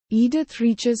Edith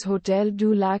reaches Hotel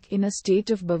du Lac in a state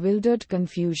of bewildered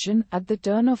confusion at the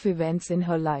turn of events in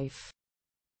her life.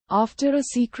 After a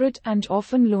secret and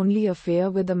often lonely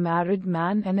affair with a married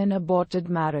man and an aborted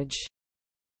marriage,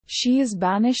 she is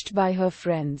banished by her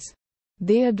friends.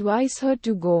 They advise her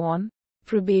to go on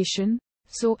probation,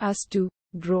 so as to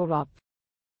grow up,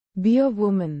 be a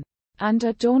woman, and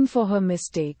atone for her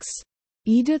mistakes.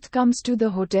 Edith comes to the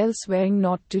hotel swearing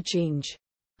not to change.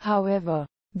 However,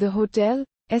 the hotel's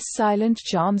silent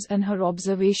charms and her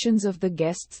observations of the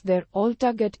guests there all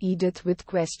tug at Edith with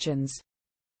questions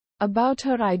about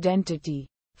her identity,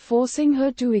 forcing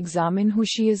her to examine who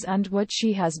she is and what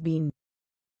she has been.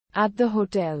 At the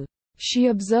hotel, she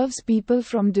observes people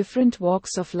from different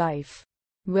walks of life.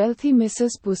 Wealthy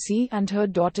Mrs Pusey and her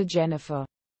daughter Jennifer,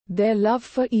 their love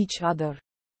for each other,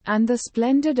 and the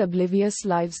splendid oblivious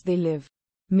lives they live.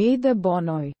 May the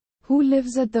Bonnoy, who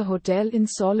lives at the hotel in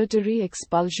solitary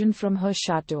expulsion from her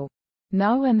chateau,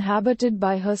 now inhabited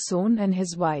by her son and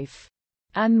his wife,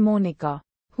 and Monica,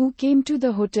 who came to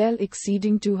the hotel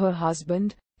acceding to her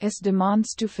husband's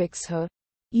demands to fix her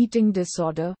eating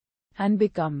disorder, and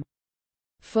become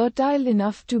fertile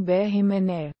enough to bear him an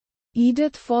heir.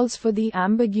 Edith falls for the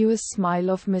ambiguous smile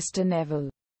of Mr. Neville,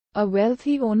 a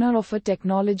wealthy owner of a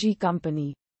technology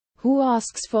company, who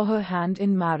asks for her hand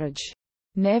in marriage.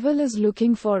 Neville is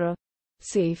looking for a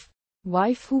safe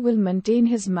wife who will maintain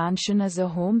his mansion as a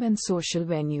home and social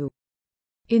venue.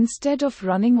 Instead of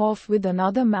running off with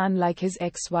another man like his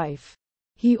ex-wife,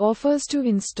 he offers to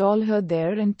install her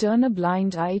there and turn a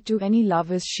blind eye to any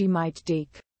lovers she might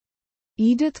take.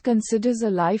 Edith considers a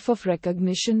life of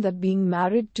recognition that being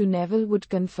married to Neville would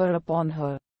confer upon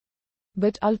her,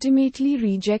 but ultimately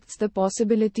rejects the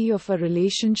possibility of a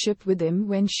relationship with him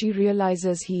when she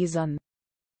realizes he is an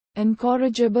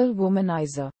incorrigible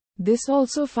womanizer. This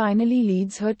also finally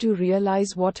leads her to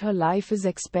realize what her life is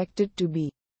expected to be.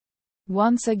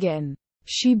 Once again,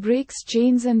 she breaks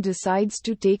chains and decides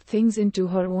to take things into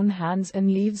her own hands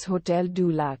and leaves Hotel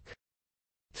du Lac.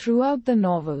 Throughout the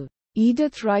novel,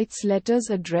 Edith writes letters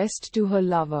addressed to her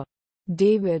lover,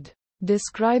 David,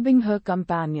 describing her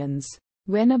companions.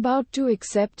 When about to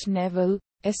accept Neville's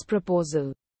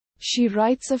proposal, she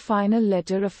writes a final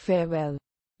letter of farewell,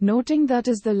 noting that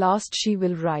is the last she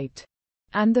will write,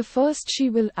 and the first she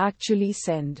will actually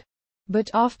send. But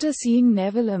after seeing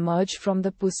Neville emerge from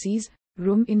the Pusey's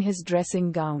room in his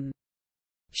dressing gown,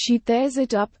 she tears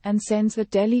it up and sends a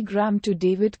telegram to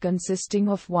David consisting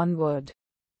of one word: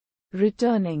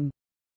 returning.